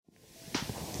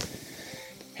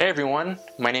Hey everyone,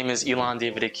 my name is Elon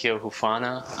David Akio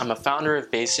Hufana. I'm a founder of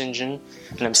Bass Engine,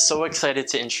 and I'm so excited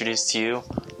to introduce to you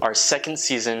our second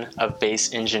season of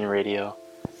Bass Engine Radio.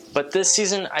 But this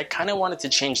season, I kind of wanted to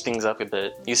change things up a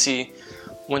bit. You see,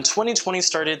 when 2020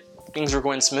 started, things were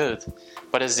going smooth.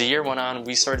 But as the year went on,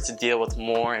 we started to deal with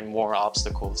more and more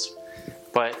obstacles.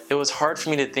 But it was hard for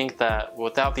me to think that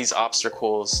without these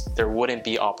obstacles, there wouldn't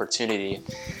be opportunity.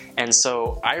 And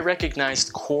so I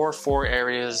recognized core 4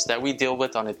 areas that we deal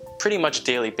with on a pretty much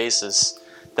daily basis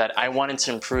that I wanted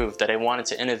to improve, that I wanted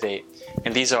to innovate.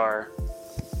 And these are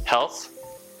health,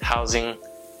 housing,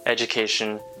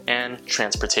 education, and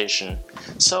transportation.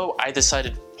 So I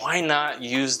decided, why not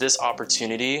use this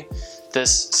opportunity,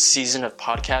 this season of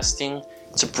podcasting,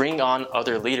 to bring on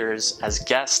other leaders as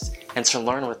guests and to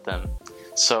learn with them.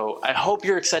 So I hope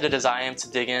you're excited as I am to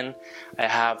dig in. I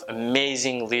have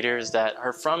amazing leaders that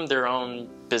are from their own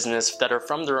business, that are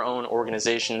from their own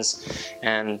organizations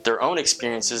and their own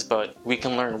experiences, but we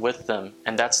can learn with them.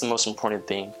 And that's the most important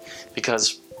thing,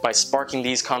 because by sparking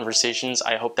these conversations,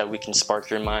 I hope that we can spark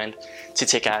your mind to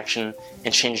take action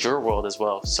and change your world as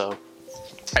well. So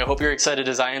I hope you're excited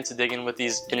as I am to dig in with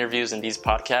these interviews and these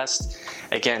podcasts.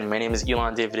 Again, my name is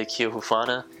Elon David Akio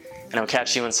Hufana, and I'll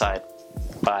catch you inside.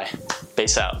 Bye.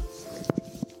 Bass out.